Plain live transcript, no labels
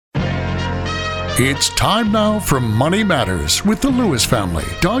It's time now for Money Matters with the Lewis family.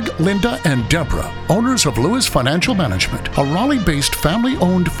 Doug, Linda, and Deborah, owners of Lewis Financial Management, a Raleigh-based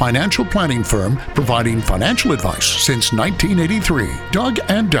family-owned financial planning firm providing financial advice since 1983. Doug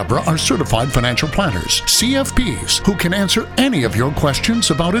and Deborah are certified financial planners, CFPs, who can answer any of your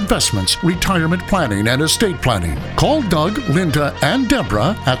questions about investments, retirement planning, and estate planning. Call Doug, Linda, and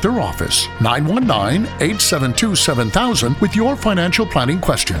Deborah at their office, 919-872-7000, with your financial planning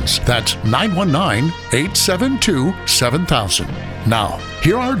questions. That's 919-872-7000. Now,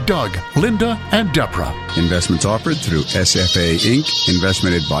 here are Doug, Linda, and Deborah. Investments offered through SFA Inc.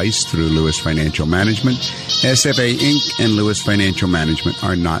 Investment advice through Lewis Financial Management. SFA Inc. and Lewis Financial Management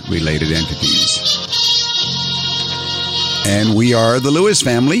are not related entities. And we are the Lewis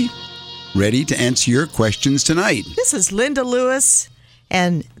family, ready to answer your questions tonight. This is Linda Lewis,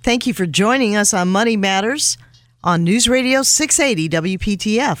 and thank you for joining us on Money Matters on News Radio 680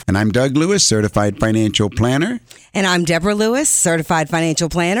 WPTF. And I'm Doug Lewis, certified financial planner. And I'm Deborah Lewis, certified financial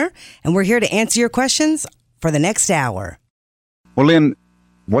planner. And we're here to answer your questions for the next hour. Well, Lynn,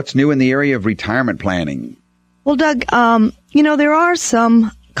 what's new in the area of retirement planning? Well, Doug, there are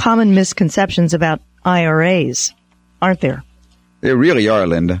some common misconceptions about IRAs, aren't there? There really are,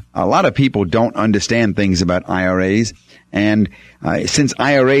 Linda. A lot of people don't understand things about IRAs. And since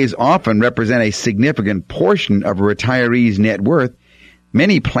IRAs often represent a significant portion of a retiree's net worth,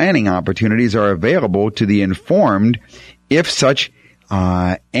 many planning opportunities are available to the informed if such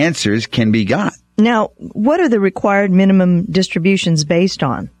answers can be got. Now, what are the required minimum distributions based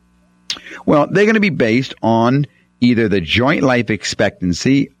on? Well, they're going to be based on either the joint life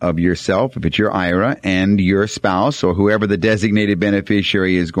expectancy of yourself, if it's your IRA, and your spouse or whoever the designated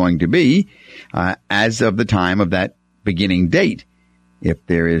beneficiary is going to be as of the time of that beginning date. If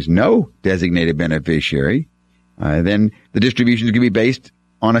there is no designated beneficiary, then the distribution is going to be based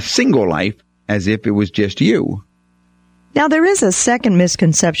on a single life as if it was just you. Now, there is a second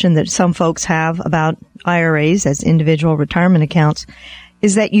misconception that some folks have about IRAs as individual retirement accounts,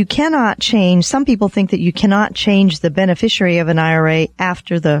 is that you cannot change. Some people think that you cannot change the beneficiary of an IRA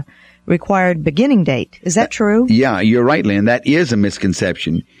after the required beginning date. Is that true? Yeah, you're right, Lynn. That is a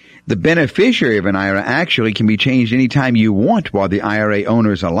misconception. The beneficiary of an IRA actually can be changed anytime you want while the IRA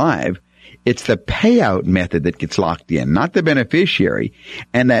owner is alive. It's the payout method that gets locked in, not the beneficiary.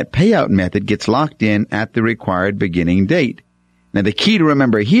 And that payout method gets locked in at the required beginning date. Now, the key to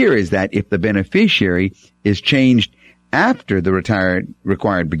remember here is that if the beneficiary is changed after the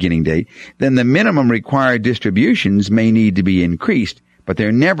required beginning date, then the minimum required distributions may need to be increased, but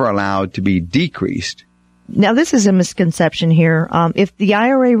they're never allowed to be decreased. Now, this is a misconception here. If the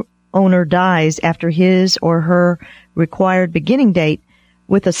IRA owner dies after his or her required beginning date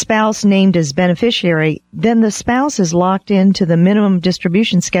with a spouse named as beneficiary, then the spouse is locked into the minimum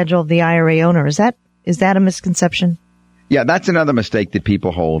distribution schedule of the IRA owner. Is that a misconception? Yeah, that's another mistake that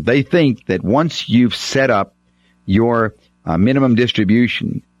people hold. They think that once you've set up your minimum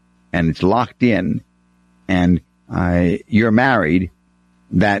distribution and it's locked in and you're married,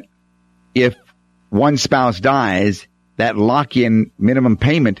 that if one spouse dies, that lock-in minimum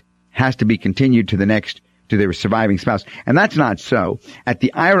payment has to be continued to the surviving spouse. And that's not so. At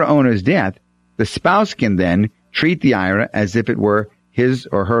the IRA owner's death, the spouse can then treat the IRA as if it were his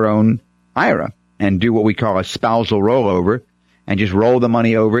or her own IRA and do what we call a spousal rollover and just roll the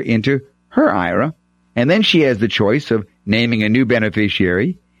money over into her IRA. And then she has the choice of naming a new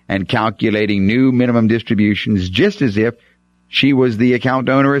beneficiary and calculating new minimum distributions just as if she was the account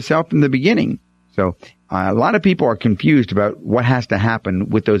owner herself from the beginning. So a lot of people are confused about what has to happen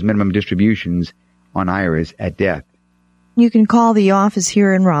with those minimum distributions on IRAs at death. You can call the office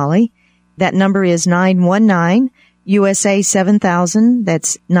here in Raleigh. That number is 919-USA-7000.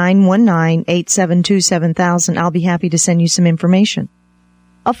 That's 919-872-7000. I'll be happy to send you some information.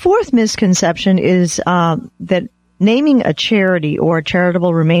 A fourth misconception is that naming a charity or a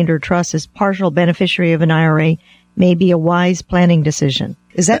charitable remainder trust as partial beneficiary of an IRA may be a wise planning decision.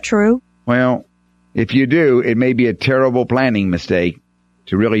 Is that true? Well, if you do, it may be a terrible planning mistake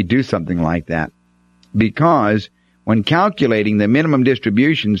to really do something like that. Because when calculating the minimum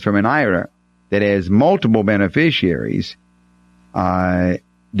distributions from an IRA that has multiple beneficiaries, the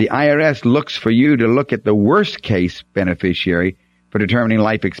IRS looks for you to look at the worst case beneficiary for determining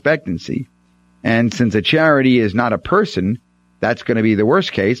life expectancy. And since a charity is not a person, that's going to be the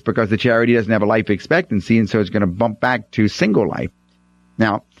worst case because the charity doesn't have a life expectancy, and so it's going to bump back to single life.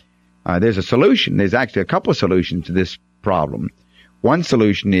 Now, there's a solution. There's actually a couple of solutions to this problem. One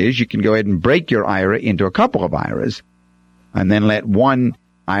solution is you can go ahead and break your IRA into a couple of IRAs and then let one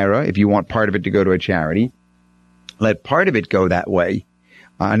IRA, if you want part of it to go to a charity, let part of it go that way.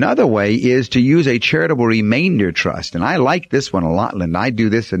 Another way is to use a charitable remainder trust. And I like this one a lot, Linda. I do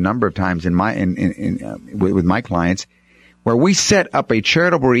this a number of times with my clients, where we set up a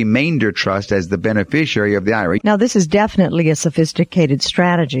charitable remainder trust as the beneficiary of the IRA. Now, this is definitely a sophisticated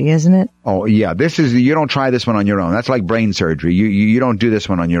strategy, isn't it? Oh, yeah. You don't try this one on your own. That's like brain surgery. You don't do this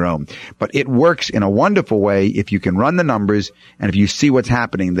one on your own. But it works in a wonderful way if you can run the numbers and if you see what's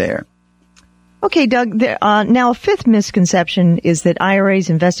happening there. Okay, Doug, now a fifth misconception is that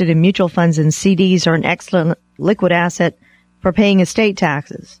IRAs invested in mutual funds and CDs are an excellent liquid asset for paying estate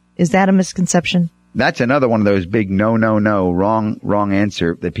taxes. Is that a misconception? That's another one of those big no, wrong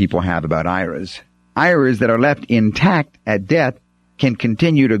answer that people have about IRAs. IRAs that are left intact at death can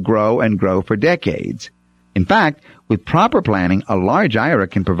continue to grow and grow for decades. In fact, with proper planning, a large IRA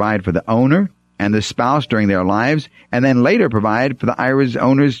can provide for the owner and the spouse during their lives, and then later provide for the IRA's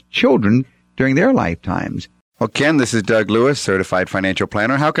owner's children during their lifetimes. Well, Ken, this is Doug Lewis, Certified Financial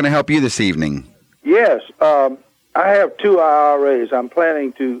Planner. How can I help you this evening? Yes, I have 2 IRAs. I'm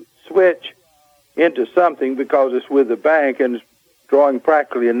planning to switch into something because it's with the bank and it's drawing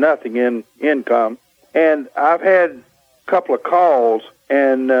practically nothing in income. And I've had a couple of calls,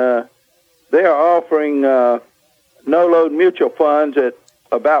 and they're offering no-load mutual funds at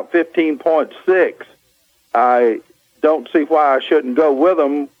about 15.6. I don't see why I shouldn't go with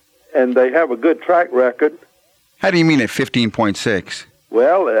them, and they have a good track record. How do you mean at 15.6?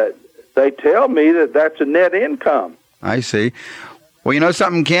 Well, they tell me that that's a net income. I see. Well, you know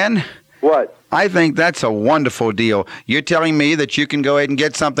something, Ken? What? I think that's a wonderful deal. You're telling me that you can go ahead and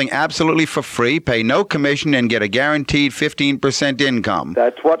get something absolutely for free, pay no commission, and get a guaranteed 15% income.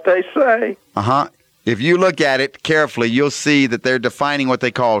 That's what they say. Uh-huh. If you look at it carefully, you'll see that they're defining what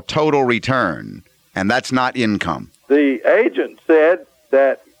they call total return, and that's not income. The agent said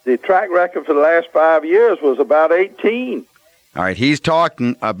that the track record for the last 5 years was about 18. All right, he's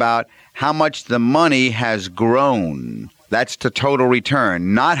talking about how much the money has grown. That's the total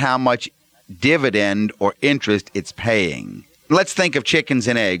return, not how much dividend or interest it's paying. Let's think of chickens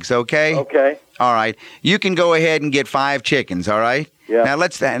and eggs, okay? Okay. All right. You can go ahead and get 5 chickens, all right? Yeah. Now,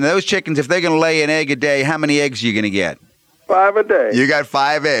 and those chickens, if they're going to lay an egg a day, how many eggs are you going to get? 5 a day. You got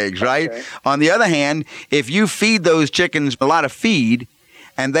 5 eggs, right? Okay. On the other hand, if you feed those chickens a lot of feed,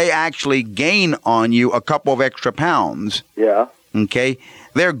 and they actually gain on you a couple of extra pounds. Yeah. Okay?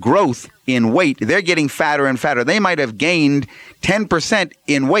 Their growth in weight, they're getting fatter and fatter. They might have gained 10%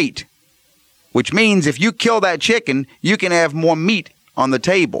 in weight, which means if you kill that chicken, you can have more meat on the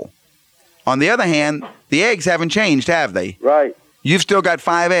table. On the other hand, the eggs haven't changed, have they? Right. You've still got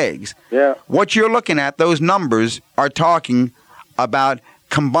 5 eggs. Yeah. What you're looking at, those numbers are talking about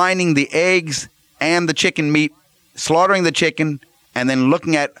combining the eggs and the chicken meat, slaughtering the chicken, and then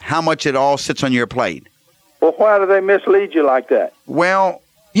looking at how much it all sits on your plate. Well, why do they mislead you like that? Well,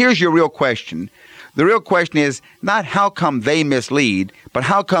 here's your real question. The real question is not how come they mislead, but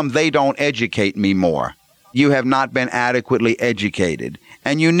how come they don't educate me more? You have not been adequately educated,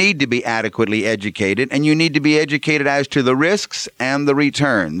 and you need to be adequately educated, and you need to be educated as to the risks and the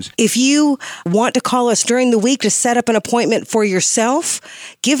returns. If you want to call us during the week to set up an appointment for yourself,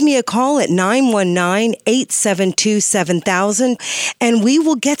 give me a call at 919-872-7000, and we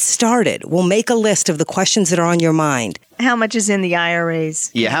will get started. We'll make a list of the questions that are on your mind. How much is in the IRAs?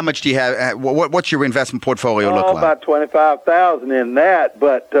 Yeah, how much do you have? What's your investment portfolio look like? About $25,000 in that,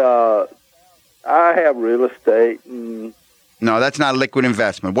 but I have real estate. And no, that's not a liquid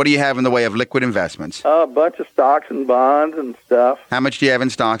investment. What do you have in the way of liquid investments? a bunch of stocks and bonds and stuff. How much do you have in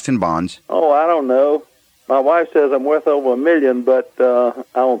stocks and bonds? Oh, I don't know. My wife says I'm worth over $1 million, but I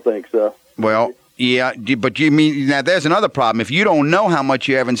don't think so. Well, yeah, but you mean, now there's another problem. If you don't know how much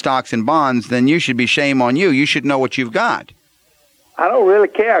you have in stocks and bonds, then you should be shame on you. You should know what you've got. I don't really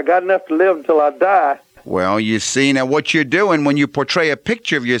care. I got enough to live until I die. Well, you see, now what you're doing when you portray a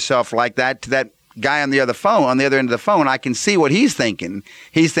picture of yourself like that to that guy on the other end of the phone, I can see what he's thinking.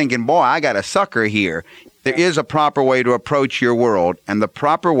 He's thinking, boy, I got a sucker here. There is a proper way to approach your world, and the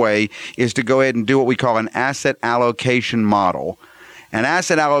proper way is to go ahead and do what we call an asset allocation model. An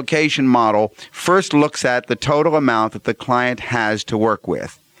asset allocation model first looks at the total amount that the client has to work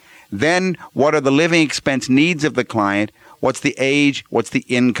with. Then, what are the living expense needs of the client? What's the age? What's the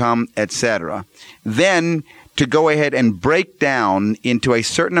income, etc.? Then, to go ahead and break down into a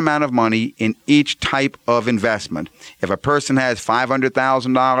certain amount of money in each type of investment. If a person has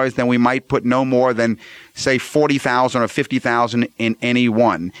 $500,000, then we might put no more than, say, $40,000 or $50,000 in any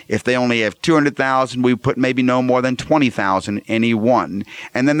one. If they only have $200,000, we put maybe no more than $20,000 in any one.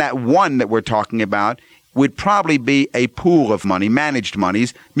 And then that one that we're talking about would probably be a pool of money, managed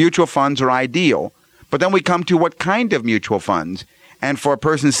monies. Mutual funds are ideal. But then we come to what kind of mutual funds. And for a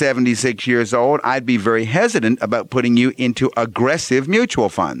person 76 years old, I'd be very hesitant about putting you into aggressive mutual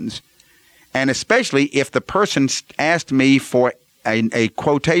funds. And especially if the person asked me for a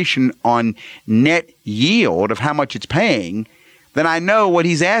quotation on net yield of how much it's paying, then I know what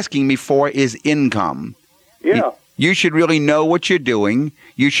he's asking me for is income. Yeah. You should really know what you're doing.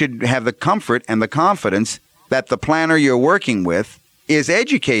 You should have the comfort and the confidence that the planner you're working with is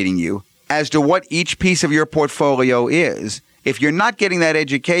educating you as to what each piece of your portfolio is. If you're not getting that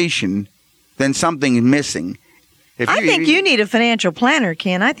education, then something is missing. I think you need a financial planner,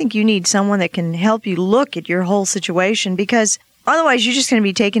 Ken. I think you need someone that can help you look at your whole situation, because otherwise you're just going to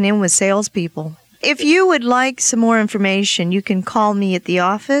be taken in with salespeople. If you would like some more information, you can call me at the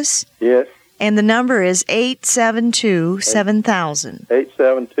office. Yes. And the number is 872-7000.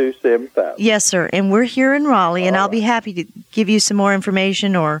 872-7000. Yes, sir. And we're here in Raleigh, and I'll be happy to give you some more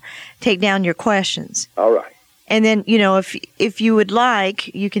information or take down your questions. All right. And then, if you would like,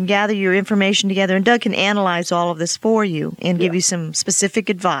 you can gather your information together, and Doug can analyze all of this for you and give you some specific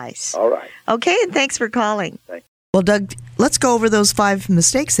advice. All right. Okay, and thanks for calling. Thanks. Well, Doug, let's go over those 5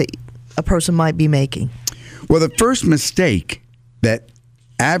 mistakes that a person might be making. Well, the first mistake that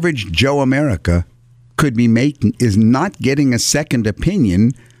average Joe America could be making is not getting a second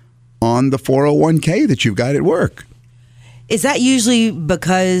opinion on the 401k that you've got at work. Is that usually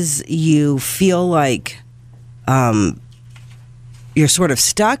because you feel like you're sort of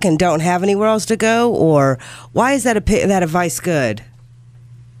stuck and don't have anywhere else to go? Or why is that advice good?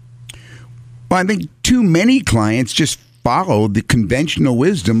 Well, I think too many clients just follow the conventional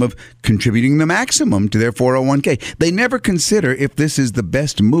wisdom of contributing the maximum to their 401k. They never consider if this is the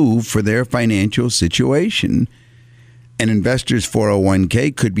best move for their financial situation. An investor's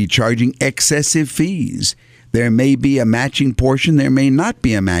 401k could be charging excessive fees. There may be a matching portion. There may not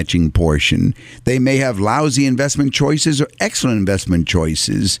be a matching portion. They may have lousy investment choices or excellent investment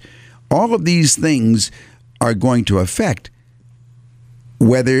choices. All of these things are going to affect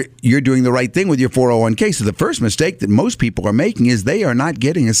whether you're doing the right thing with your 401k. So the first mistake that most people are making is they are not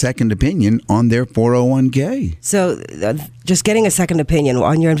getting a second opinion on their 401k. So just getting a second opinion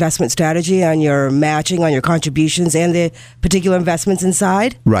on your investment strategy, on your matching, on your contributions, and the particular investments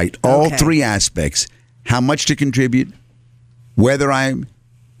inside? Right. All three aspects. How much to contribute, whether I'm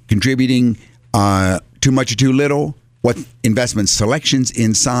contributing too much or too little, what investment selections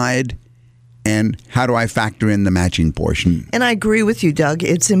inside, and how do I factor in the matching portion? And I agree with you, Doug.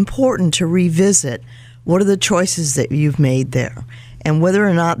 It's important to revisit what are the choices that you've made there and whether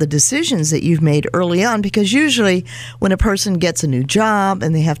or not the decisions that you've made early on, because usually when a person gets a new job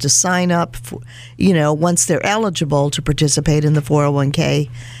and they have to sign up, once they're eligible to participate in the 401k,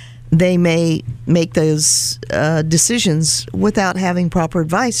 they may make those decisions without having proper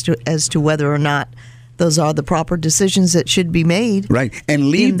advice as to whether or not those are the proper decisions that should be made. Right, and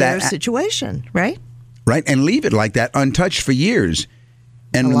leave in that their situation. Right. Right, and leave it like that, untouched for years.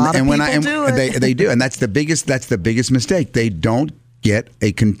 And a lot of people do it. They do, and that's the biggest mistake. They don't get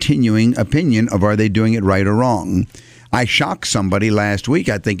a continuing opinion of are they doing it right or wrong. I shocked somebody last week,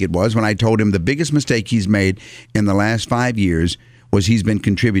 I think it was, when I told him the biggest mistake he's made in the last 5 years was he's been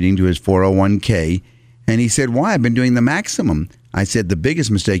contributing to his 401k. And he said, why? I've been doing the maximum. I said, the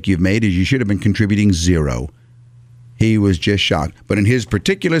biggest mistake you've made is you should have been contributing zero. He was just shocked. But in his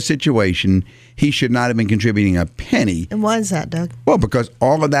particular situation, he should not have been contributing a penny. And why is that, Doug? Well, because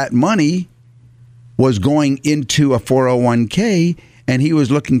all of that money was going into a 401k, and he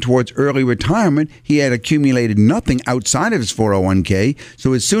was looking towards early retirement. He had accumulated nothing outside of his 401k.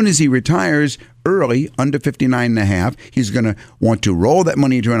 So as soon as he retires early, under 59 and a half, he's going to want to roll that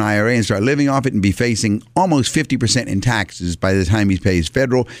money into an IRA and start living off it and be facing almost 50% in taxes by the time he pays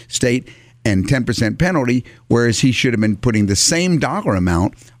federal, state, and 10% penalty, whereas he should have been putting the same dollar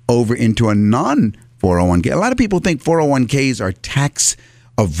amount over into a non-401k. A lot of people think 401ks are tax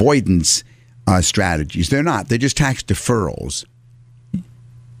avoidance strategies. They're not. They're just tax deferrals.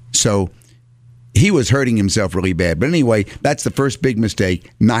 So he was hurting himself really bad. But anyway, that's the first big mistake,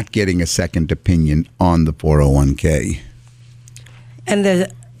 not getting a second opinion on the 401k.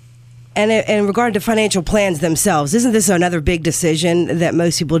 And in regard to financial plans themselves, isn't this another big decision that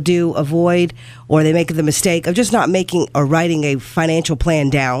most people do avoid, or they make the mistake of just not making or writing a financial plan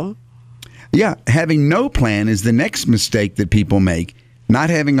down? Yeah, having no plan is the next mistake that people make. Not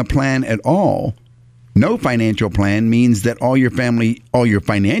having a plan at all. No financial plan means that all your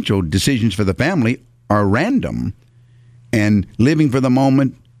financial decisions for the family are random. And living for the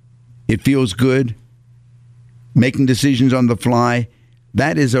moment, it feels good. Making decisions on the fly,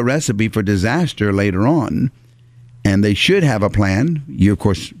 that is a recipe for disaster later on. And they should have a plan. Of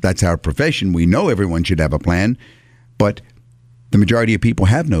course, that's our profession. We know everyone should have a plan. But the majority of people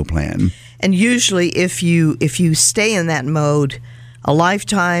have no plan. And usually if you stay in that mode, a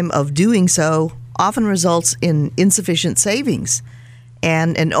lifetime of doing so often results in insufficient savings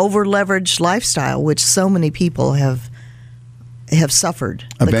and an over-leveraged lifestyle, which so many people have suffered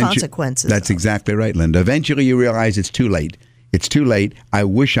the consequences. That's exactly right, Linda. Eventually you realize it's too late. It's too late. I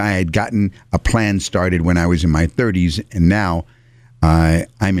wish I had gotten a plan started when I was in my 30s, and now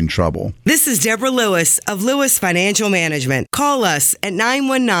I'm in trouble. This is Deborah Lewis of Lewis Financial Management. Call us at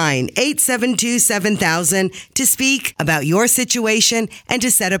 919-872-7000 to speak about your situation and to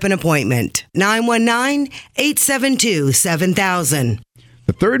set up an appointment. 919-872-7000.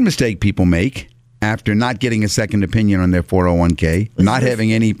 The third mistake people make after not getting a second opinion on their 401k, not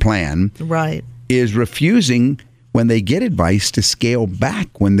having any plan, right, is refusing when they get advice to scale back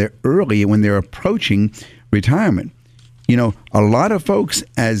when they're approaching retirement. You know, a lot of folks,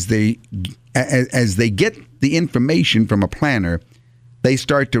 as they get the information from a planner, they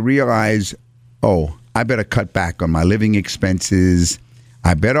start to realize, oh, I better cut back on my living expenses.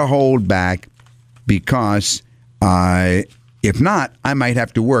 I better hold back because if not, I might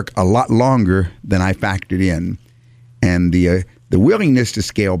have to work a lot longer than I factored in. And the willingness to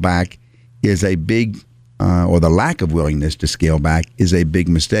scale back is a big, or the lack of willingness to scale back is a big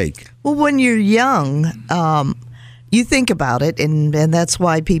mistake. Well, when you're young, you think about it, and that's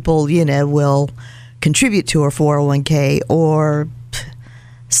why people, will contribute to a 401k or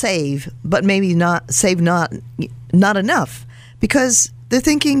save, but maybe not enough, because they're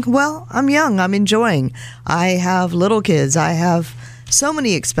thinking, well, I'm young, I'm enjoying. I have little kids, I have so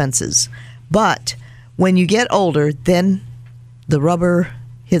many expenses. But when you get older, then the rubber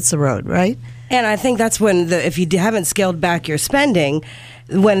hits the road, right? And I think that's when, if you haven't scaled back your spending,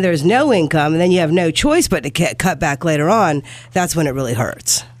 when there's no income and then you have no choice but to cut back later on, that's when it really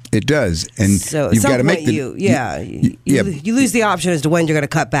hurts. It does. And so you've got to make you lose the option as to when you're going to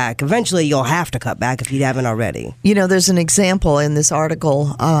cut back. Eventually, you'll have to cut back if you haven't already. There's an example in this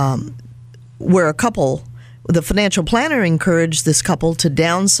article where a couple, the financial planner encouraged this couple to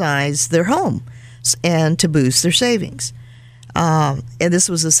downsize their home and to boost their savings. And this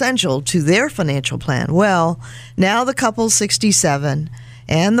was essential to their financial plan. Well, now the couple's 67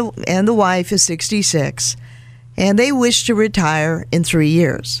 and the wife is 66, and they wish to retire in 3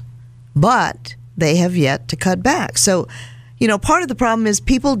 years, but they have yet to cut back. So, part of the problem is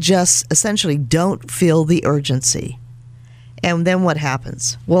people just essentially don't feel the urgency. And then what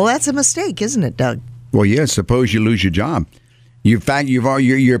happens? Well, that's a mistake, isn't it, Doug? Well, yeah, suppose you lose your job. Your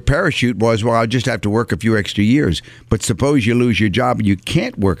parachute was, well, I'll just have to work a few extra years. But suppose you lose your job and you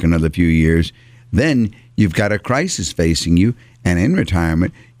can't work another few years, then you've got a crisis facing you. And in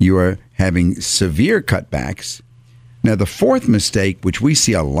retirement, you are having severe cutbacks. Now, the fourth mistake, which we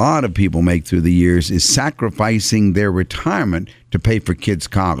see a lot of people make through the years, is sacrificing their retirement to pay for kids'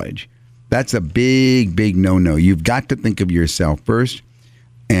 college. That's a big, big no-no. You've got to think of yourself first.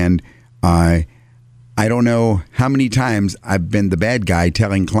 And I don't know how many times I've been the bad guy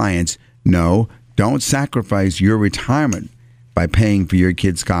telling clients, no, don't sacrifice your retirement by paying for your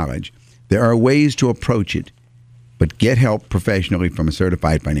kids' college. There are ways to approach it, but get help professionally from a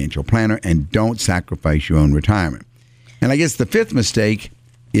certified financial planner and don't sacrifice your own retirement. And I guess the fifth mistake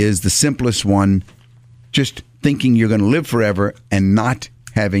is the simplest one, just thinking you're going to live forever and not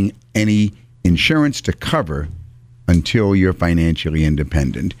having any insurance to cover until you're financially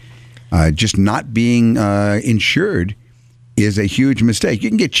independent. Just not being insured is a huge mistake. You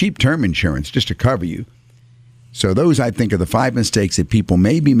can get cheap term insurance just to cover you. So those, I think, are the 5 mistakes that people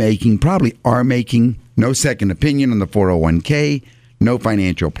may be making, probably are making. No second opinion on the 401k, no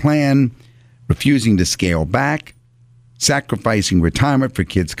financial plan, refusing to scale back, sacrificing retirement for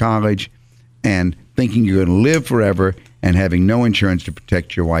kids' college, and thinking you're going to live forever and having no insurance to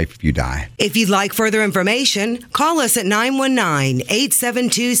protect your wife if you die. If you'd like further information, call us at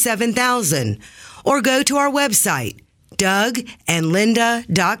 919-872-7000 or go to our website,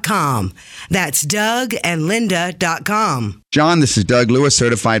 DougandLinda.com. That's DougandLinda.com. John, this is Doug Lewis,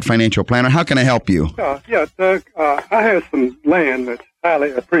 certified financial planner. How can I help you? Yeah, Doug, I have some land that's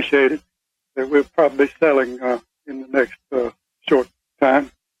highly appreciated that we'll probably be selling in the next short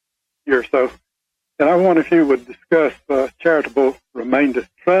time, year or so. And I wonder if you would discuss charitable remainder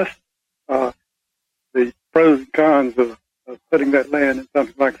trust, the pros and cons of putting that land in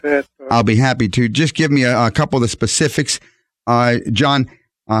something like that. I'll be happy to. Just give me a couple of the specifics. John,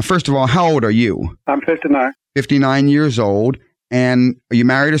 first of all, how old are you? I'm 59. 59 years old. And are you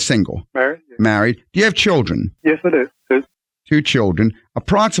married or single? Married. Yes. Married. Do you have children? Yes, I do. 2 children.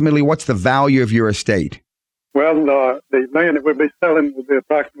 Approximately, what's the value of your estate? Well, the land that we'll be selling will be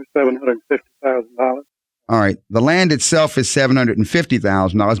approximately $750,000. All right. The land itself is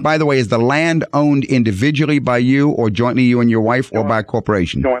 $750,000. By the way, is the land owned individually by you or jointly you and your wife or by a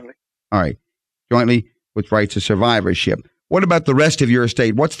corporation? Jointly. All right. Jointly with rights of survivorship. What about the rest of your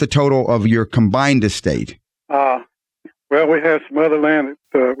estate? What's the total of your combined estate? Well, we have some other land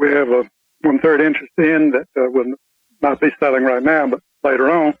that we have a 1/3 interest in that will not be selling right now, but later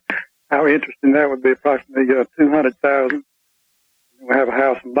on, our interest in that would be approximately $200,000. We have a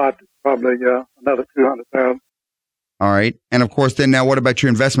house and lot that's probably another $200,000. All right. And of course, then now what about your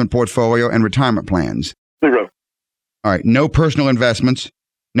investment portfolio and retirement plans? 0. All right. No personal investments,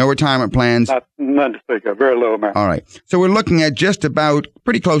 no retirement plans. None to speak of. Very low amount. All right. So we're looking at just about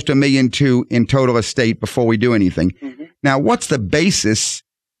pretty close to $1.2 million in total estate before we do anything. Mm-hmm. Now, what's the basis?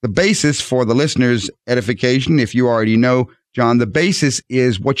 The basis for the listeners' edification, if you already know, John, the basis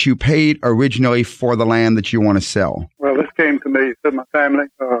is what you paid originally for the land that you want to sell. Well, this came to me from my family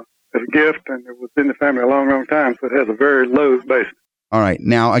as a gift, and it was in the family a long, long time, so it has a very low basis. All right.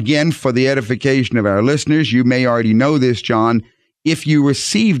 Now, again, for the edification of our listeners, you may already know this, John. If you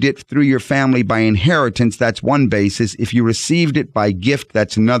received it through your family by inheritance, that's one basis. If you received it by gift,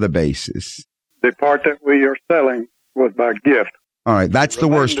 that's another basis. The part that we are selling was by gift. All right. That's the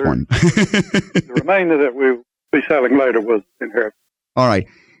worst one. The remainder that we'll be selling later was inheritance. All right.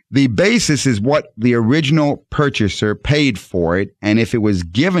 The basis is what the original purchaser paid for it, and if it was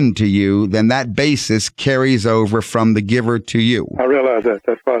given to you, then that basis carries over from the giver to you. I realize that.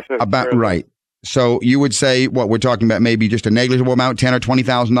 That's why I said about right. So you would say what we're talking about, maybe just a negligible amount, $10,000 or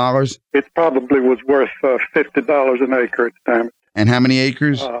 $20,000. It probably was worth $50 an acre at the time. And how many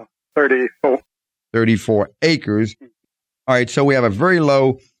acres? 34. 34 acres. All right. So we have a very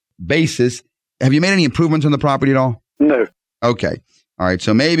low basis. Have you made any improvements on the property at all? No. Okay. All right,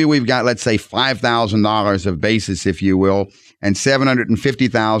 so maybe we've got, let's say, $5,000 of basis, if you will, and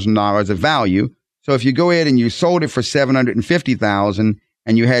 $750,000 of value. So if you go ahead and you sold it for $750,000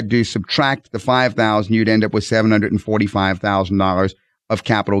 and you had to subtract the $5,000, you'd end up with $745,000 of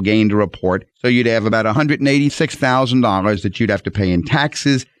capital gain to report. So you'd have about $186,000 that you'd have to pay in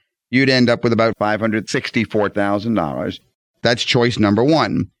taxes. You'd end up with about $564,000. That's choice number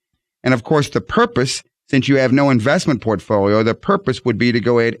one. And of course, the purpose, since you have no investment portfolio, the purpose would be to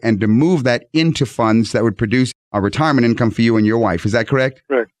go ahead and to move that into funds that would produce a retirement income for you and your wife. Is that correct?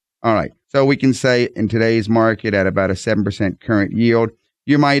 Correct. All right. So we can say in today's market at about a 7% current yield,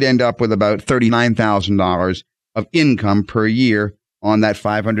 you might end up with about $39,000 of income per year on that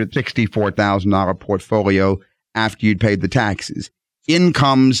 $564,000 portfolio after you'd paid the taxes. In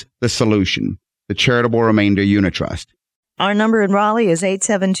comes the solution, the Charitable Remainder Unit Trust. Our number in Raleigh is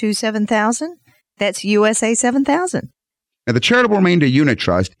 872-7000. That's USA 7000. Now, the Charitable Remainder Unit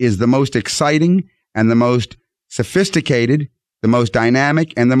Trust is the most exciting and the most sophisticated, the most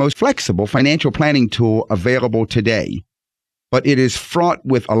dynamic, and the most flexible financial planning tool available today. But it is fraught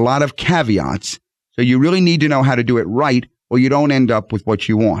with a lot of caveats, so you really need to know how to do it right, or you don't end up with what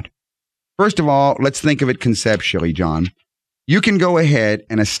you want. First of all, let's think of it conceptually, John. You can go ahead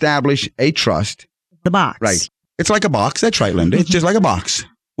and establish a trust. The box. Right. It's like a box. That's right, Linda. It's just like a box.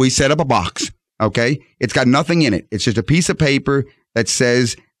 We set up a box. Okay? It's got nothing in it. It's just a piece of paper that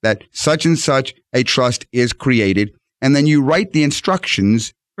says that such and such a trust is created. And then you write the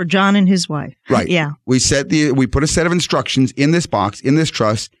instructions. For John and his wife. Right. Yeah. We put a set of instructions in this box, in this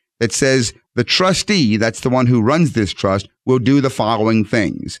trust, that says the trustee, that's the one who runs this trust, will do the following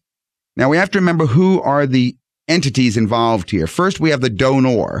things. Now, we have to remember who are the entities involved here. First, we have the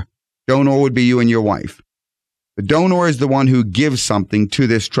donor. Donor would be you and your wife. The donor is the one who gives something to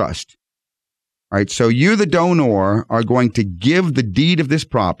this trust. All right, so you, the donor, are going to give the deed of this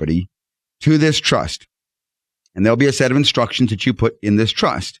property to this trust. And there'll be a set of instructions that you put in this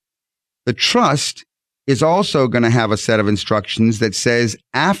trust. The trust is also going to have a set of instructions that says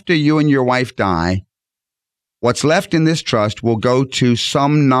after you and your wife die, what's left in this trust will go to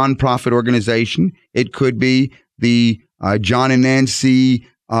some nonprofit organization. It could be the John and Nancy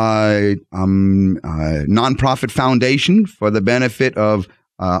nonprofit foundation for the benefit of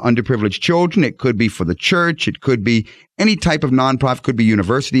underprivileged children. It could be for the church. It could be any type of nonprofit, could be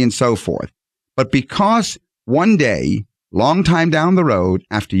university and so forth. But because one day, long time down the road,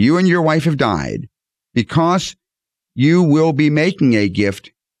 after you and your wife have died, because you will be making a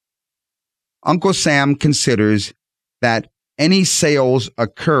gift, Uncle Sam considers that any sales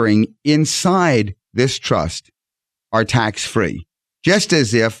occurring inside this trust are tax-free, just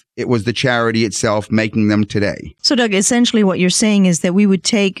as if it was the charity itself making them today. So, Doug, essentially what you're saying is that we would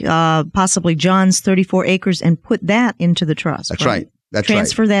take possibly John's 34 acres and put that into the trust. That's right. That's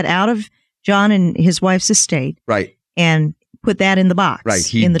Transfer right. that out of John and his wife's estate. Right. And put that in the box.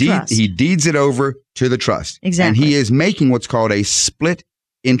 Right. In the trust. He deeds it over to the trust. Exactly. And he is making what's called a split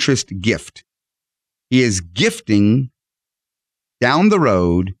interest gift. He is gifting down the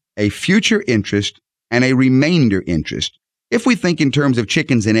road a future interest and a remainder interest. If we think in terms of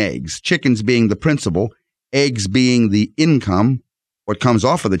chickens and eggs, chickens being the principal, eggs being the income, what comes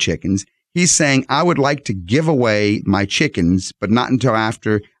off of the chickens, he's saying, I would like to give away my chickens, but not until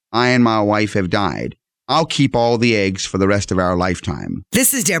after I and my wife have died. I'll keep all the eggs for the rest of our lifetime.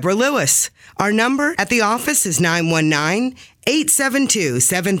 This is Deborah Lewis. Our number at the office is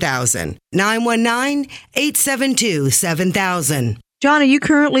 919-872-7000. 919-872-7000. John, are you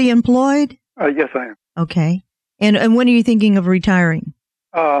currently employed? Yes, I am. Okay. And when are you thinking of retiring?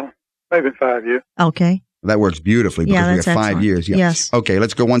 Maybe 5 years. Okay. That works beautifully because we have 5 excellent. years. Yes. Okay,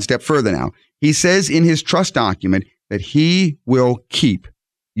 let's go one step further now. He says in his trust document that he will keep,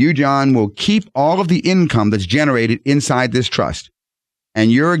 you, John, will keep all of the income that's generated inside this trust.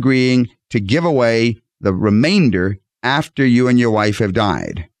 And you're agreeing to give away the remainder after you and your wife have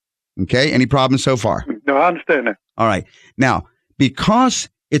died. Okay, any problems so far? No, I understand that. All right. Now, because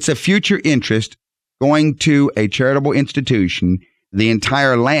it's a future interest going to a charitable institution, the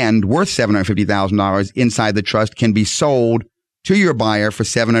entire land worth $750,000 inside the trust can be sold to your buyer for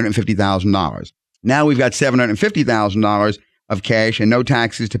 $750,000. Now we've got $750,000 of cash and no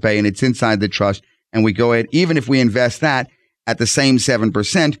taxes to pay, and it's inside the trust. And we go ahead, even if we invest that at the same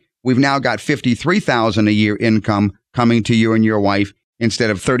 7%, we've now got $53,000 a year income coming to you and your wife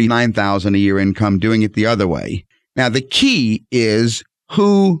instead of $39,000 a year income doing it the other way. Now, the key is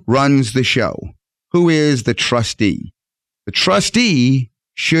who runs the show? Who is the trustee? The trustee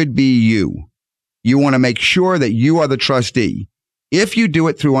should be you. You want to make sure that you are the trustee. If you do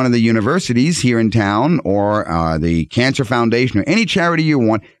it through one of the universities here in town or the Cancer Foundation or any charity you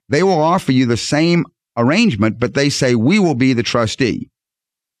want, they will offer you the same arrangement, but they say, we will be the trustee.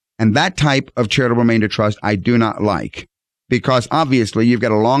 And that type of charitable remainder trust I do not like, because obviously you've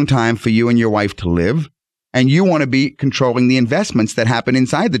got a long time for you and your wife to live, and you want to be controlling the investments that happen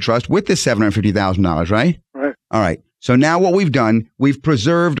inside the trust with this $750,000, right? Right. All right. So now what we've done, we've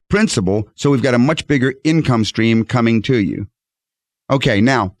preserved principal, so we've got a much bigger income stream coming to you. Okay,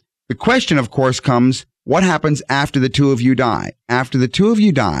 now, the question, of course, comes, what happens after the two of you die? After the two of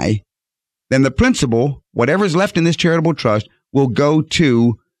you die, then the principal, whatever's left in this charitable trust, will go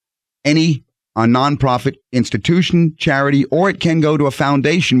to any nonprofit institution, charity, or it can go to a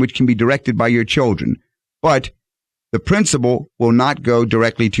foundation which can be directed by your children. But the principal will not go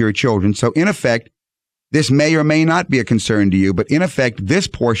directly to your children. So, in effect, this may or may not be a concern to you, but in effect, this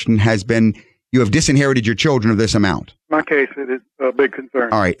portion has been, you have disinherited your children of this amount. In my case, it is a big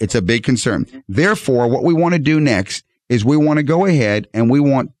concern. All right, it's a big concern. Therefore, what we want to do next is we want to go ahead and we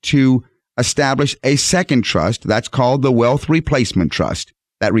want to establish a second trust. That's called the Wealth Replacement Trust.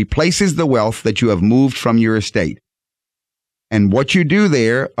 That replaces the wealth that you have moved from your estate. And what you do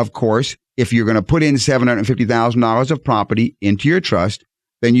there, of course, if you're going to put in $750,000 of property into your trust,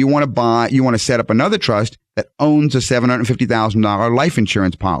 then you want to set up another trust that owns a $750,000 life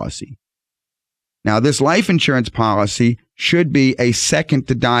insurance policy. Now, this life insurance policy should be a second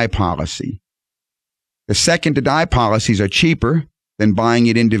to die policy. The second to die policies are cheaper than buying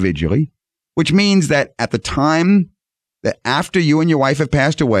it individually, which means that at the time that after you and your wife have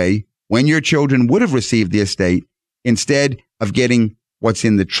passed away, when your children would have received the estate, instead of getting what's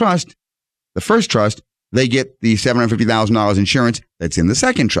in the trust, the first trust, they get the $750,000 insurance that's in the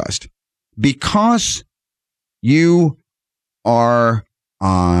second trust. Because you are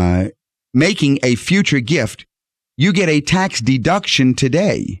making a future gift, you get a tax deduction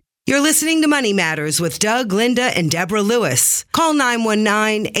today. You're listening to Money Matters with Doug, Linda, and Deborah Lewis. Call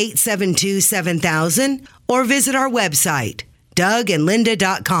 919-872-7000 or visit our website,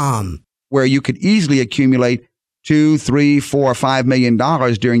 dougandlinda.com. Where you could easily accumulate $2, $3, $4, $5 million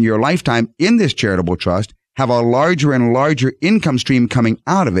during your lifetime in this charitable trust, have a larger and larger income stream coming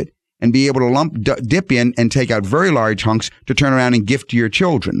out of it, and be able to dip in and take out very large hunks to turn around and gift to your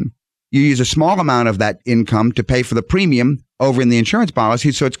children. You use a small amount of that income to pay for the premium over in the insurance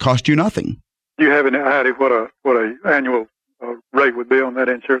policy, so it's cost you nothing. Do you have any idea what a annual rate would be on that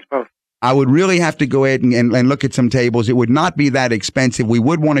insurance policy? I would really have to go ahead and look at some tables. It would not be that expensive. We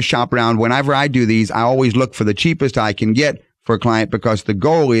would want to shop around. Whenever I do these, I always look for the cheapest I can get for a client, because the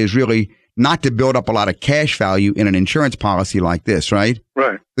goal is really not to build up a lot of cash value in an insurance policy like this, right?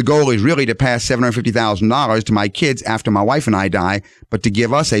 Right. The goal is really to pass $750,000 to my kids after my wife and I die, but to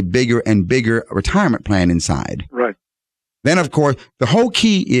give us a bigger and bigger retirement plan inside. Right. Then, of course, the whole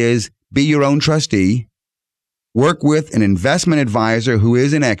key is be your own trustee, work with an investment advisor who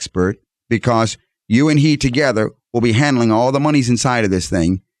is an expert, because you and he together will be handling all the monies inside of this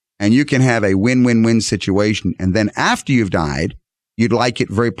thing. and you can have a win-win-win situation. And then after you've died, you'd like it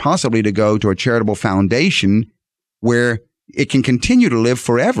very possibly to go to a charitable foundation where it can continue to live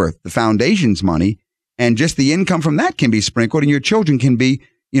forever, the foundation's money, and just the income from that can be sprinkled, and your children can be,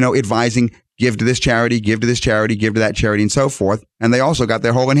 advising, give to this charity, give to this charity, give to that charity, and so forth. And they also got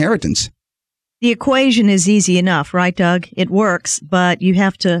their whole inheritance. The equation is easy enough, right, Doug? It works, but you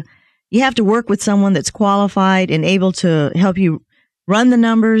have to work with someone that's qualified and able to help you run the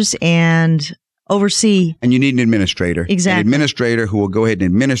numbers and oversee. And you need an administrator. Exactly. An administrator who will go ahead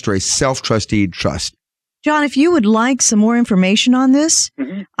and administer a self-trusteed trust. John, if you would like some more information on this,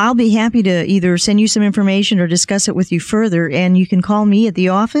 I'll be happy to either send you some information or discuss it with you further. And you can call me at the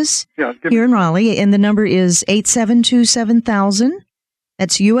office here in Raleigh, and the number is 872-7000.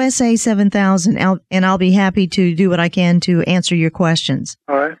 That's USA 7000, and I'll be happy to do what I can to answer your questions.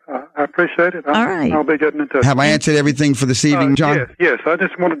 All right. I appreciate it. All right. I'll be getting in touch. Have I answered everything for this evening, John? Yes. I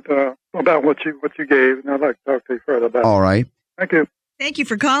just wanted about what you gave, and I'd like to talk to you further about it. All right. Thank you. Thank you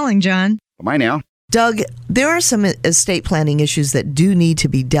for calling, John. Bye now. Doug, there are some estate planning issues that do need to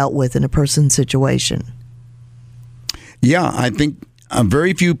be dealt with in a person's situation. Yeah, I think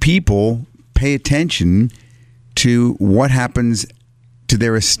very few people pay attention to what happens to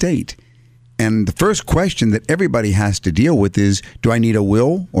their estate. And the first question that everybody has to deal with is, do I need a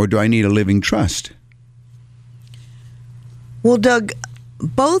will or do I need a living trust? Well, Doug,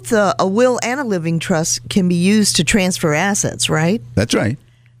 both a will and a living trust can be used to transfer assets, right? That's right.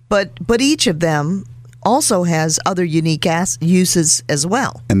 But each of them also has other unique uses as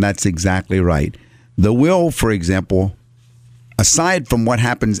well. And that's exactly right. The will, for example, aside from what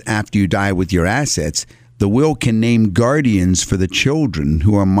happens after you die with your assets, the will can name guardians for the children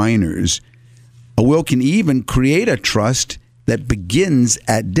who are minors. A will can even create a trust that begins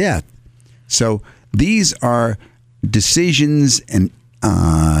at death. So these are decisions and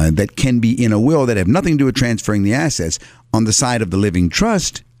that can be in a will that have nothing to do with transferring the assets. On the side of the living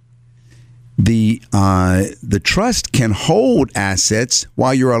trust, the trust can hold assets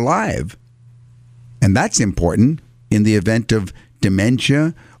while you're alive. And that's important in the event of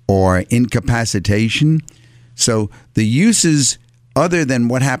dementia or incapacitation. So the uses other than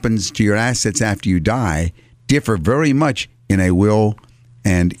what happens to your assets after you die differ very much in a will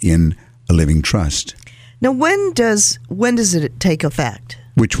and in a living trust. Now, when does it take effect?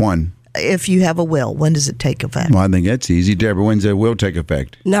 Which one? If you have a will, when does it take effect? Well, I think that's easy. Deborah, when's a will take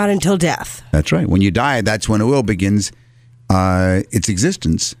effect? Not until death. That's right. When you die, that's when a will begins its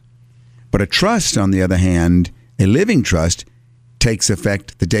existence. But a trust, on the other hand, a living trust, takes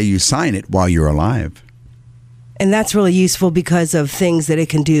effect the day you sign it while you're alive. And that's really useful because of things that it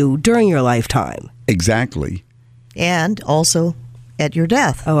can do during your lifetime. Exactly. And also at your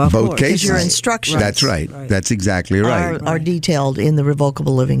death. Oh, of Both course. cases. Your instructions. That's right. That's exactly right. Are detailed in the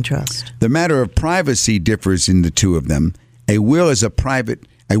revocable living trust. The matter of privacy differs in the two of them. A will is a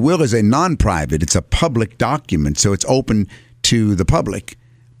non-private. It's a public document, so it's open to the public.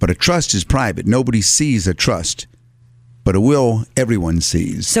 But a trust is private. Nobody sees a trust. But a will, everyone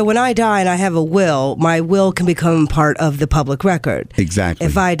sees. So when I die and I have a will, my will can become part of the public record. Exactly.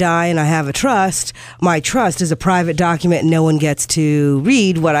 If I die and I have a trust, my trust is a private document and no one gets to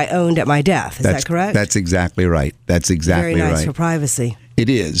read what I owned at my death. Is that correct? That's exactly right. That's exactly right. Very nice for privacy. It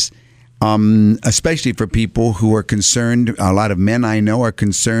is. Especially for people who are concerned. A lot of men I know are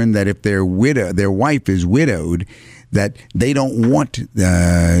concerned that if their wife is widowed, that they don't want.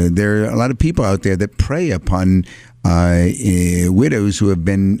 There are a lot of people out there that prey upon widows who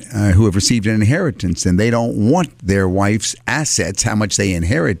have received an inheritance, and they don't want their wife's assets, how much they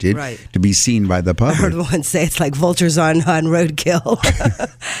inherited, to be seen by the public. I heard one say it's like vultures on roadkill,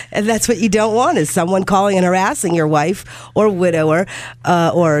 and that's what you don't want is someone calling and harassing your wife or widower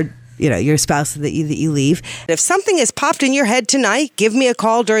or your spouse that you leave. If something has popped in your head tonight, give me a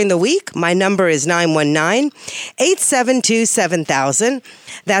call during the week. My number is 919-872-7000.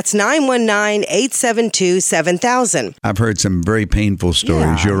 That's 919-872-7000. I've heard some very painful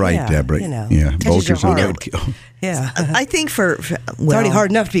stories. You're right, Deborah. Vultures on roadkill. Yeah, I think it's already hard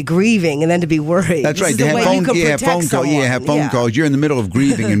enough to be grieving and then to be worried. That's right. This is the way you can protect have phone calls. You're in the middle of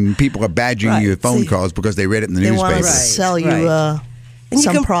grieving, and people are badgering you with phone calls because they read it in the newspaper. They want to sell you and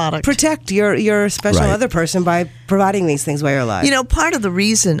some you can product. Protect your special other person by providing these things while you're alive. Part of the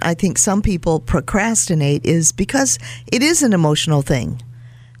reason I think some people procrastinate is because it is an emotional thing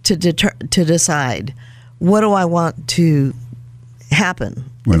to decide, what do I want to happen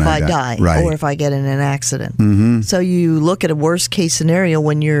if I die or if I get in an accident. Mm-hmm. So you look at a worst case scenario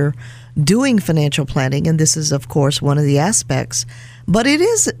when you're doing financial planning, and this is, of course, one of the aspects. But it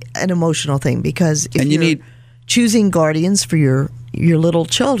is an emotional thing because if you're choosing guardians for your your little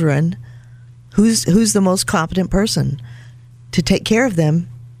children, who's the most competent person to take care of them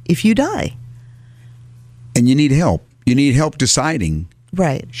if you die? And you need help. You need help deciding.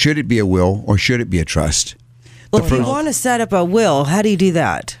 Right. Should it be a will or should it be a trust? Well, if you want to set up a will, how do you do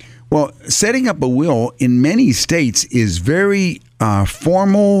that? Well, setting up a will in many states is very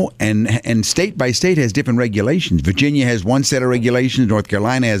formal, and state by state has different regulations. Virginia has one set of regulations, North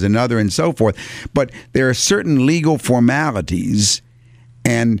Carolina has another, and so forth. But there are certain legal formalities,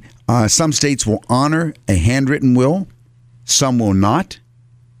 and some states will honor a handwritten will, some will not.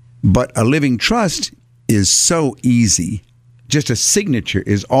 But a living trust is so easy. Just a signature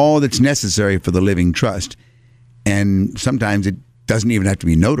is all that's necessary for the living trust. And sometimes it doesn't even have to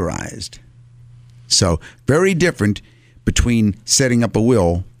be notarized. So very different between setting up a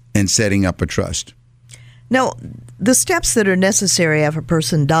will and setting up a trust. Now, the steps that are necessary if a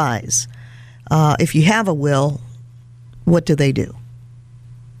person dies, if you have a will, what do they do?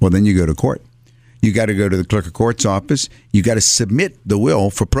 Well, then you go to court. You got to go to the clerk of court's office. You got to submit the will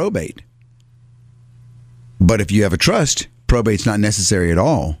for probate. But if you have a trust, probate's not necessary at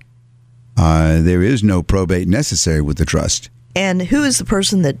all. There is no probate necessary with the trust. And who is the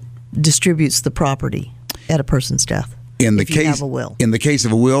person that distributes the property at a person's death? In the if you have a will. In the case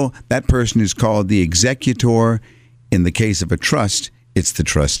of a will, that person is called the executor. In the case of a trust, it's the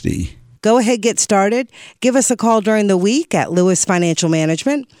trustee. Go ahead, get started. Give us a call during the week at Lewis Financial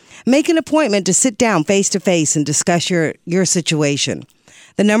Management. Make an appointment to sit down face-to-face and discuss your situation.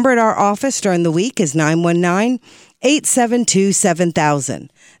 The number at our office during the week is 919-872-7000.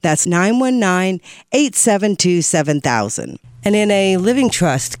 That's 919-872-7000. And in a living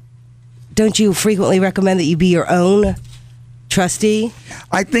trust, don't you frequently recommend that you be your own trustee?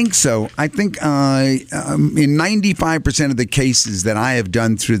 I think so. I think in 95% of the cases that I have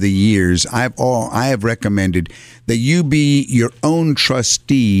done through the years, I have recommended that you be your own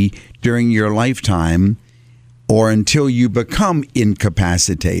trustee during your lifetime or until you become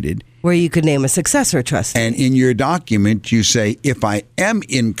incapacitated. Where you could name a successor trustee. And in your document, you say, if I am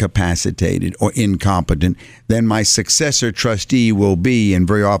incapacitated or incompetent, then my successor trustee will be, and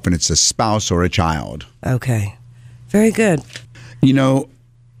very often it's a spouse or a child. Okay. Very good. You know,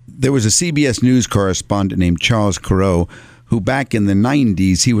 there was a CBS News correspondent named Charles Correau who back in the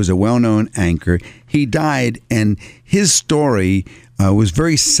 90s, he was a well-known anchor. He died, and his story was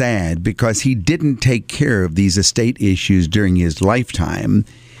very sad because he didn't take care of these estate issues during his lifetime.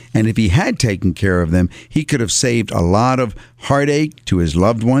 And if he had taken care of them, he could have saved a lot of heartache to his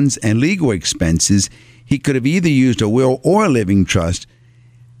loved ones and legal expenses. He could have either used a will or a living trust,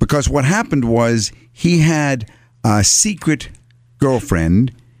 because what happened was he had a secret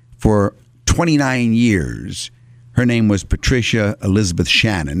girlfriend for 29 years. Her name was Patricia Elizabeth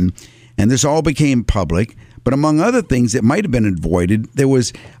Shannon, and this all became public. But among other things that might have been avoided, there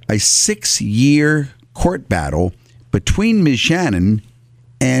was a 6-year court battle between Ms. Shannon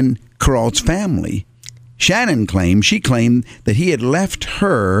and Kuralt's family. Shannon claimed that he had left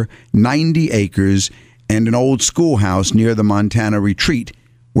her 90 acres and an old schoolhouse near the Montana retreat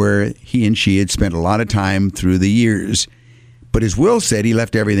where he and she had spent a lot of time through the years. But his will said he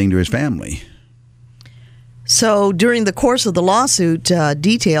left everything to his family. So during the course of the lawsuit,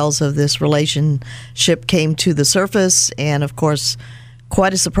 details of this relationship came to the surface, and of course,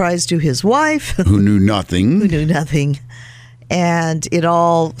 quite a surprise to his wife. Who knew nothing. And it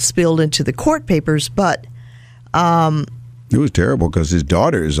all spilled into the court papers, but it was terrible because his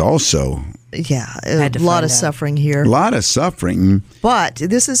daughter is also... Yeah, a lot of suffering here. A lot of suffering. But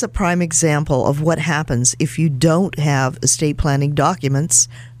this is a prime example of what happens if you don't have estate planning documents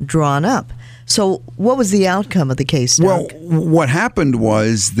drawn up. So what was the outcome of the case, Doug? Well, what happened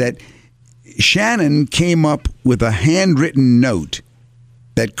was that Shannon came up with a handwritten note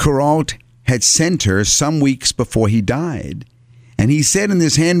that Kuralt had sent her some weeks before he died. And he said in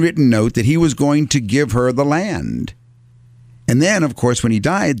this handwritten note that he was going to give her the land. And then, of course, when he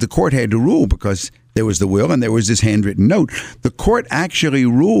died, the court had to rule because there was the will and there was this handwritten note. The court actually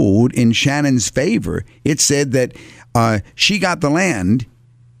ruled in Shannon's favor. It said that she got the land,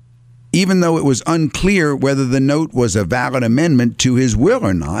 even though it was unclear whether the note was a valid amendment to his will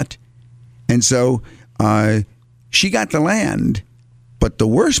or not. And so she got the land. But the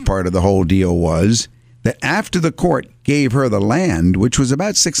worst part of the whole deal was that after the court gave her the land, which was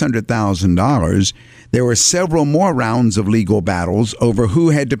about $600,000, there were several more rounds of legal battles over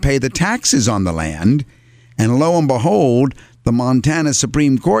who had to pay the taxes on the land. And lo and behold, the Montana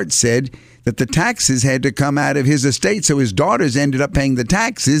Supreme Court said that the taxes had to come out of his estate. So his daughters ended up paying the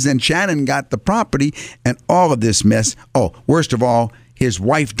taxes and Shannon got the property and all of this mess. Oh, worst of all, his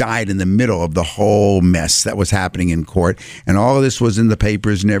wife died in the middle of the whole mess that was happening in court, and all of this was in the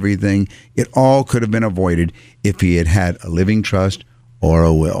papers and everything. It all could have been avoided if he had had a living trust or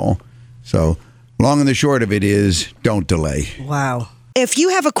a will. So, long and the short of it is, don't delay. Wow. If you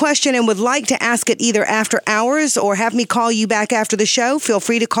have a question and would like to ask it either after hours or have me call you back after the show, feel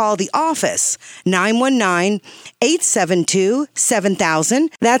free to call the office, 919-872-7000.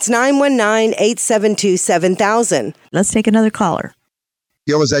 That's 919-872-7000. Let's take another caller.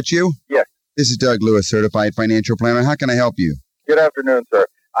 Gil, is that you? Yes. This is Doug Lewis, certified financial planner. How can I help you? Good afternoon, sir.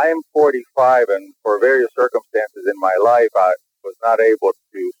 I am 45, and for various circumstances in my life, I was not able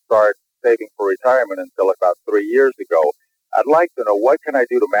to start saving for retirement until about 3 years ago. I'd like to know, what can I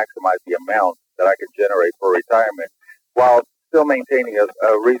do to maximize the amount that I can generate for retirement while still maintaining a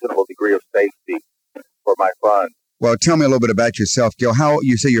reasonable degree of safety for my funds? Well, tell me a little bit about yourself, Gil.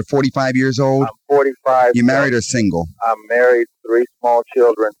 You say you're 45 years old? I'm 45. You married or single? I'm married, 3 small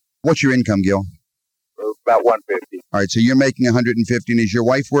children. What's your income, Gil? About 150. All right, so you're making 150, and is your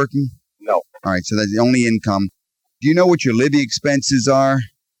wife working? No. All right, so that's the only income. Do you know what your living expenses are?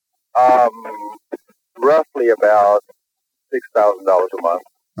 Roughly about $6,000 a month.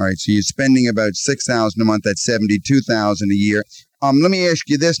 All right, so you're spending about $6,000 a month. That's $72,000 a year. Let me ask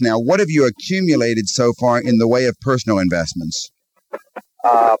you this now. What have you accumulated so far in the way of personal investments?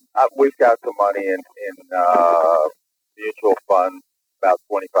 We've got some money in mutual funds, about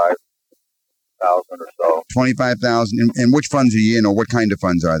 $25,000 or so. $25,000. And which funds are you in, or what kind of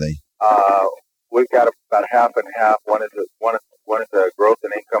funds are they? We've got about half and half. One is a growth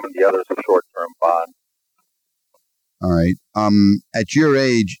and income, and the other is a short-term bond. All right. At your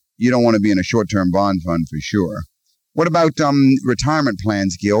age, you don't want to be in a short-term bond fund for sure. What about retirement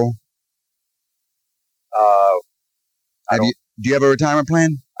plans, Gil? Do you have a retirement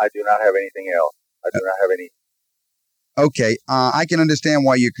plan? I do not have anything else. I do not have any. Okay. I can understand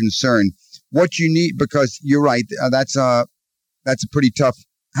why you're concerned. What you need, because you're right, that's a pretty tough.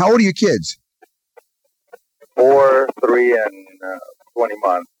 How old are your kids? 4, 3, and 20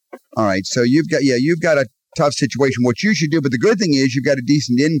 months. All right. So you've got a tough situation. What you should do, but the good thing is you've got a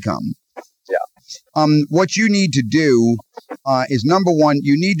decent income. Yeah. What you need to do is, number one,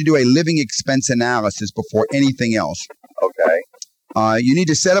 you need to do a living expense analysis before anything else. Okay. You need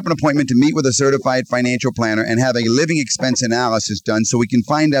to set up an appointment to meet with a certified financial planner and have a living expense analysis done so we can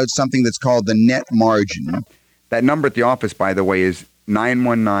find out something that's called the net margin. That number at the office, by the way, is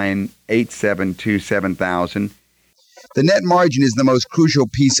 919-872-7000. The net margin is the most crucial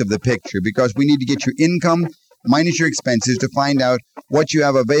piece of the picture because we need to get your income minus your expenses to find out what you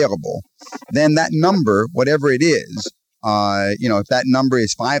have available. Then that number, whatever it is, if that number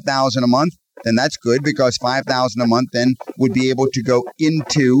is $5,000 a month, then that's good because $5,000 a month then would be able to go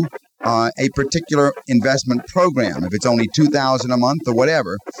into a particular investment program. If it's only $2,000 a month or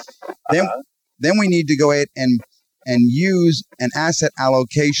whatever, then we need to go ahead and use an asset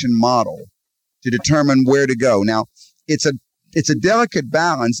allocation model to determine where to go. Now, it's a delicate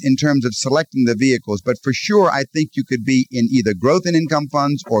balance in terms of selecting the vehicles, but for sure, I think you could be in either growth and income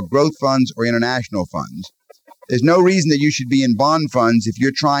funds or growth funds or international funds. There's no reason that you should be in bond funds if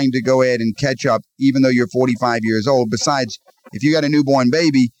you're trying to go ahead and catch up, even though you're 45 years old. Besides, if you got a newborn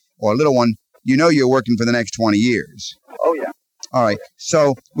baby or a little one, you know you're working for the next 20 years. Oh, yeah. All right.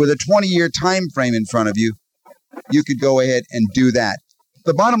 So with a 20-year time frame in front of you, you could go ahead and do that.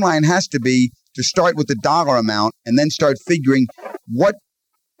 The bottom line has to be to start with the dollar amount and then start figuring what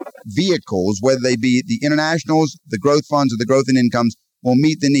vehicles, whether they be the internationals, the growth funds, or the growth and incomes, will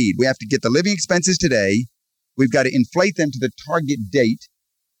meet the need. We have to get the living expenses today. We've got to inflate them to the target date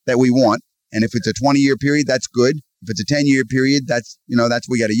that we want. And if it's a 20-year period, that's good. If it's a 10-year period, that's what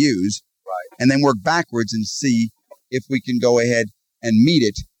we got to use. Right. And then work backwards and see if we can go ahead and meet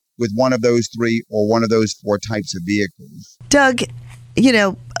it with one of those 3 or one of those 4 types of vehicles. Doug,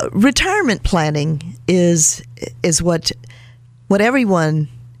 retirement planning is what everyone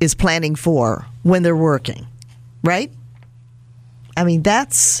is planning for when they're working, right? I mean,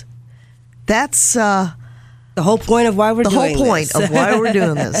 that's the whole point of why we're doing this. The whole point of why we're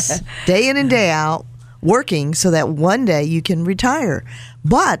doing this. Day in and day out, working so that one day you can retire.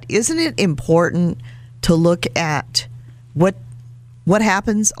 But isn't it important to look at what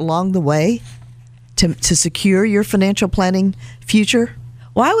happens along the way to secure your financial planning future?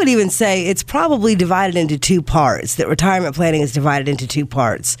 Well, I would even say it's probably divided into 2 parts, that retirement planning is divided into 2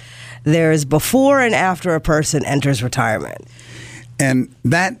 parts. There's before and after a person enters retirement. And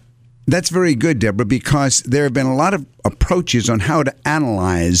that's very good, Deborah, because there have been a lot of approaches on how to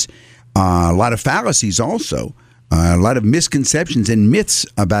analyze a lot of fallacies also a lot of misconceptions and myths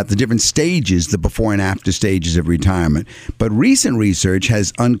about the different stages, the before and after stages of retirement. But recent research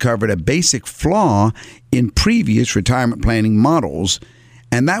has uncovered a basic flaw in previous retirement planning models,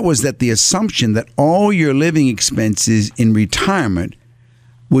 and that was that the assumption that all your living expenses in retirement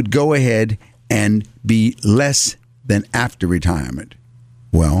would go ahead and be less than after retirement.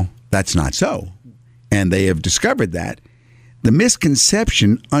 Well, that's not so. And they have discovered that. The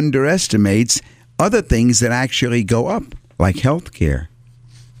misconception underestimates other things that actually go up, like health care,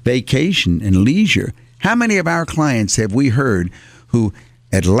 vacation, and leisure. How many of our clients have we heard who,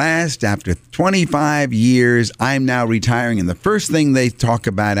 at last, after 25 years, I'm now retiring, and the first thing they talk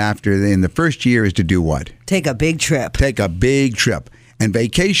about in the first year is to do what? Take a big trip. Take a big trip. And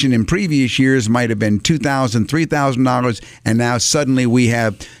vacation in previous years might have been $2,000, $3,000, and now suddenly we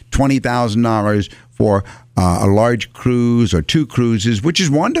have $20,000 for a large cruise or 2 cruises, which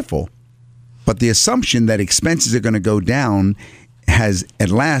is wonderful. But the assumption that expenses are going to go down has, at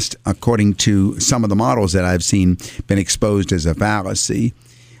last, according to some of the models that I've seen, been exposed as a fallacy.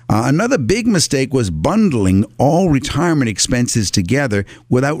 Another big mistake was bundling all retirement expenses together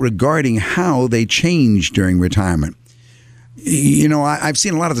without regarding how they change during retirement. You know, I've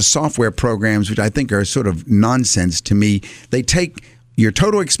seen a lot of the software programs, which I think are sort of nonsense to me. They take your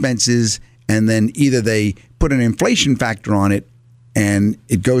total expenses and then either they put an inflation factor on it and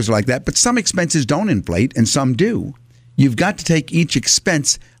it goes like that. But some expenses don't inflate and some do. You've got to take each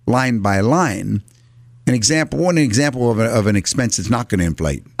expense line by line. One example of an expense that's not going to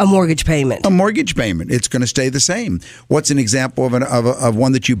inflate. A mortgage payment. A mortgage payment. It's going to stay the same. What's an example of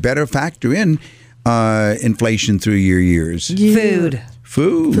one that you better factor in inflation through your years? Food.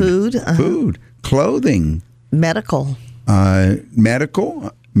 Food. Clothing. Medical.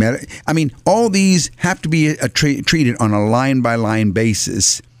 Medical. I mean, all these have to be treated on a line-by-line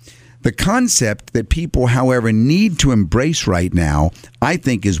basis. The concept that people, however, need to embrace right now, I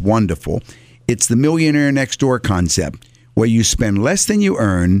think is wonderful. It's the millionaire next door concept, where you spend less than you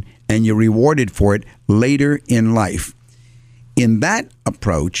earn and you're rewarded for it later in life. In that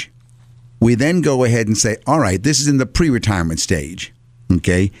approach, we then go ahead and say, all right, this is in the pre-retirement stage,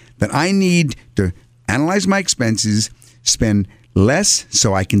 okay, that I need to analyze my expenses, spend less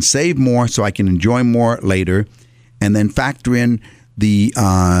so I can save more, so I can enjoy more later, and then factor in the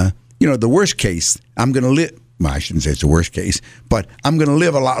worst case. I'm going to live. Well, I shouldn't say it's the worst case, but I'm going to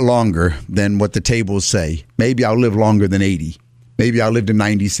live a lot longer than what the tables say. Maybe I'll live longer than 80. Maybe I'll live to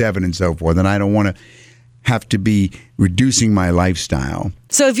 97 and so forth, and I don't want to have to be reducing my lifestyle.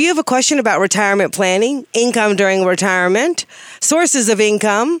 So if you have a question about retirement planning, income during retirement, sources of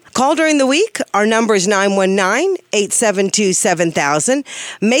income, call during the week. Our number is 919-872-7000.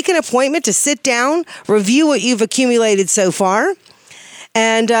 Make an appointment to sit down, review what you've accumulated so far.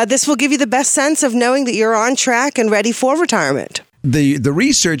 And this will give you the best sense of knowing that you're on track and ready for retirement. The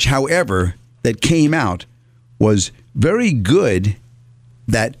research, however, that came out was very good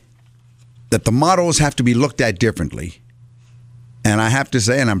that the models have to be looked at differently. And I have to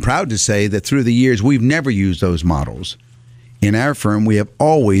say, and I'm proud to say, that through the years, we've never used those models. In our firm, we have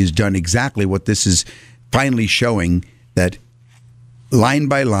always done exactly what this is finally showing, that line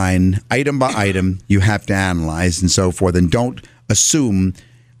by line, item by item, you have to analyze and so forth. And don't assume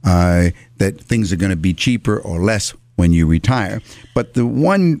that things are going to be cheaper or less when you retire. But the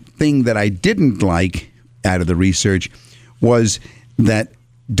one thing that I didn't like out of the research was that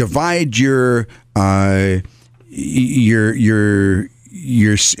divide your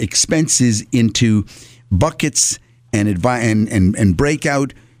expenses into buckets and break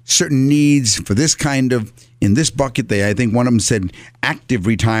out certain needs for this kind of. In this bucket, I think one of them said active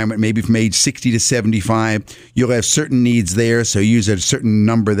retirement, maybe from age 60 to 75. You'll have certain needs there, so use a certain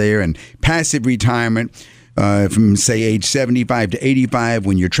number there. And passive retirement from, say, age 75 to 85,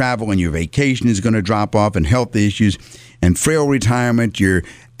 when your travel and your vacation is going to drop off, and health issues. And frail retirement, you're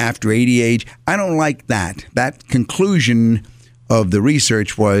after 80 age. I don't like that. That conclusion of the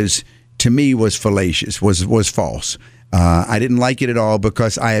research was fallacious, was false. I didn't like it at all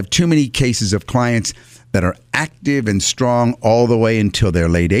because I have too many cases of clients that are active and strong all the way until their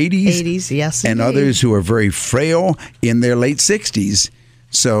late 80s. 80s, yes. And indeed. others who are very frail in their late 60s.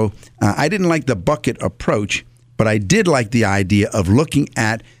 So I didn't like the bucket approach, but I did like the idea of looking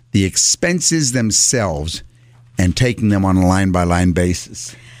at the expenses themselves and taking them on a line-by-line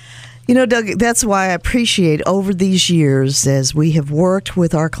basis. You know, Doug, that's why I appreciate over these years as we have worked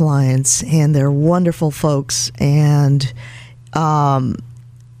with our clients, and they're wonderful folks, and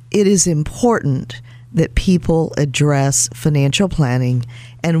it is important that people address financial planning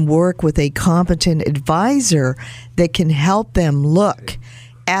and work with a competent advisor that can help them look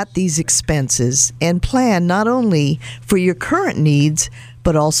at these expenses and plan not only for your current needs,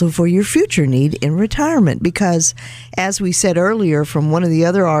 but also for your future need in retirement. Because, as we said earlier from one of the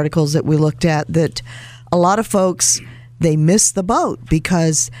other articles that we looked at, that a lot of folks, they miss the boat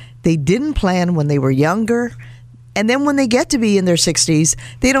because they didn't plan when they were younger. And then when they get to be in their 60s,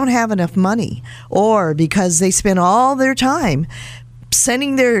 they don't have enough money. Or because they spend all their time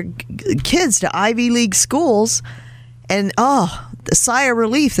sending their kids to Ivy League schools, and the sigh of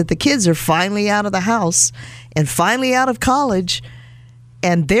relief that the kids are finally out of the house and finally out of college,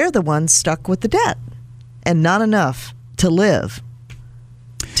 and they're the ones stuck with the debt and not enough to live,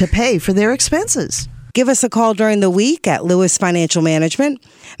 to pay for their expenses. Give us a call during the week at Lewis Financial Management.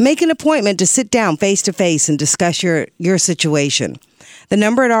 Make an appointment to sit down face-to-face and discuss your situation. The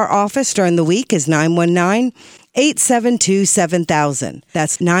number at our office during the week is 919-872-7000.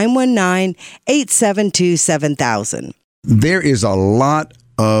 That's 919-872-7000. There is a lot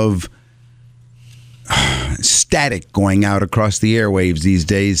of static going out across the airwaves these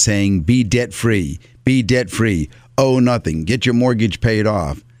days saying, be debt-free, owe nothing, get your mortgage paid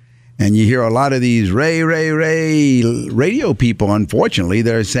off. And you hear a lot of these Ray radio people, unfortunately,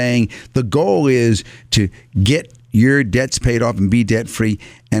 that are saying the goal is to get your debts paid off and be debt-free.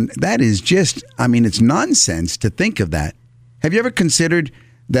 And that is just, it's nonsense to think of that. Have you ever considered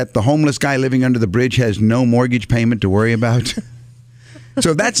that the homeless guy living under the bridge has no mortgage payment to worry about?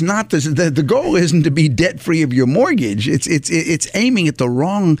 So that's not the goal isn't to be debt-free of your mortgage. It's aiming at the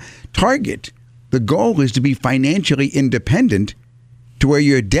wrong target. The goal is to be financially independent to where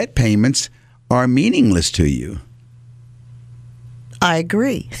your debt payments are meaningless to you. I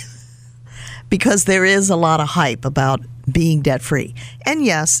agree. Because there is a lot of hype about being debt-free. And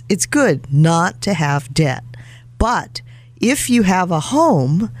yes, it's good not to have debt. But if you have a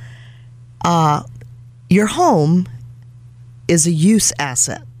home, your home is a use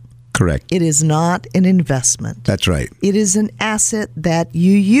asset. Correct. It is not an investment. That's right. It is an asset that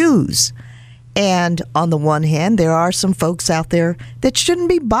you use. And on the one hand, there are some folks out there that shouldn't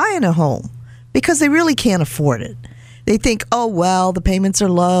be buying a home because they really can't afford it. They think, oh, well, the payments are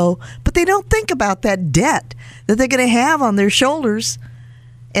low, but they don't think about that debt that they're going to have on their shoulders.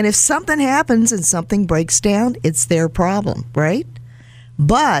 And if something happens and something breaks down, it's their problem, right?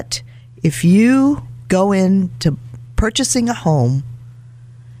 But if you go into purchasing a home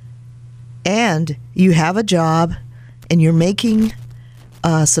and you have a job and you're making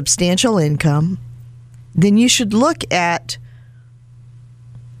a substantial income, then you should look at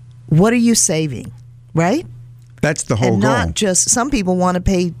what are you saving, right? That's the whole and goal. Not just, some people want to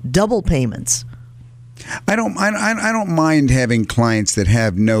pay double payments. I don't mind having clients that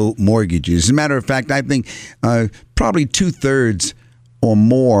have no mortgages. As a matter of fact, I think probably 2/3 or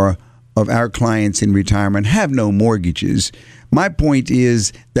more of our clients in retirement have no mortgages. My point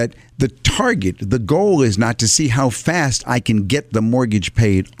is that the goal is not to see how fast I can get the mortgage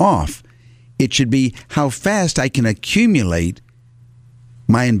paid off. It should be how fast I can accumulate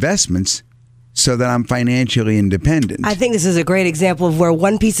my investments so that I'm financially independent. I think this is a great example of where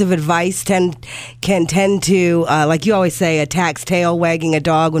one piece of advice can tend to, like you always say, a tax tail wagging a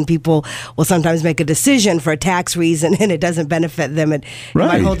dog, when people will sometimes make a decision for a tax reason and it doesn't benefit them and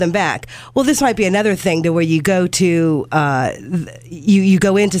might hold them back. Well, this might be another thing to where you go to, you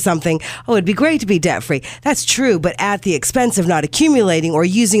go into something, it'd be great to be debt free. That's true, but at the expense of not accumulating or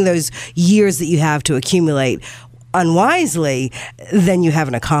using those years that you have to accumulate unwisely, then you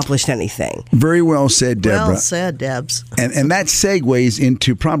haven't accomplished anything. Very well said, Deborah. Well said, Debs. And that segues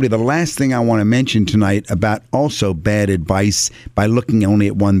into probably the last thing I want to mention tonight about also bad advice by looking only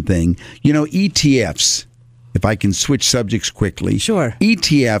at one thing. You know, ETFs, if I can switch subjects quickly. Sure.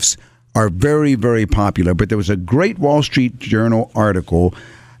 ETFs are very, very popular, but there was a great Wall Street Journal article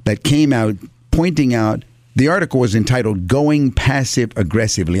that came out pointing out. The article was entitled Going Passive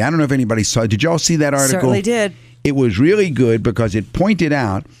Aggressively. I don't know if anybody saw it. Did y'all see that article? Certainly did. It was really good because it pointed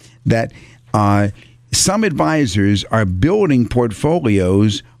out that some advisors are building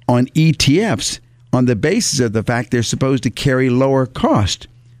portfolios on ETFs on the basis of the fact they're supposed to carry lower cost.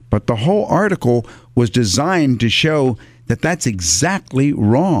 But the whole article was designed to show that that's exactly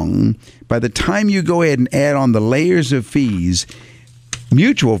wrong. By the time you go ahead and add on the layers of fees,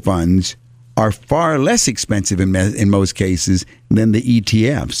 mutual funds are far less expensive in most cases than the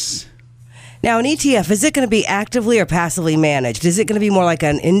ETFs. Now, an ETF, is it going to be actively or passively managed? Is it going to be more like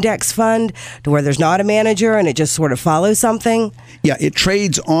an index fund to where there's not a manager and it just sort of follows something? Yeah,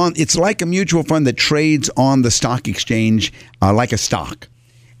 it's like a mutual fund that trades on the stock exchange like a stock.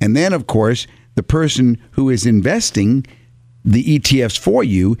 And then, of course, the person who is investing the ETFs for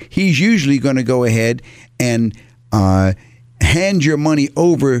you, he's usually going to go ahead and hand your money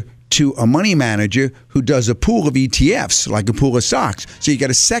over to a money manager who does a pool of ETFs, like a pool of stocks. So you got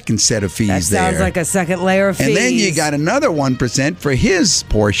a second set of fees That sounds there. like a second layer of fees. And then you got another 1% for his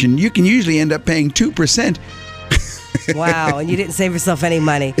portion. You can usually end up paying 2%. Wow, and you didn't save yourself any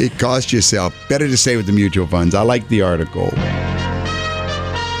money. It costs yourself. Better to stay with the mutual funds. I like the article.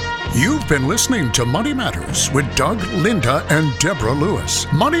 You've been listening to Money Matters with Doug, Linda, and Deborah Lewis.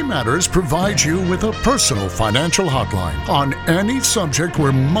 Money Matters provides you with a personal financial hotline on any subject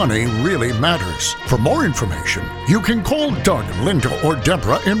where money really matters. For more information, you can call Doug, Linda, or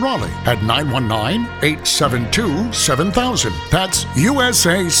Deborah in Raleigh at 919-872-7000. That's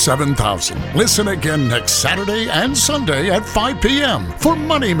USA 7000. Listen again next Saturday and Sunday at 5 p.m. for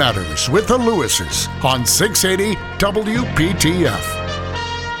Money Matters with the Lewises on 680 WPTF.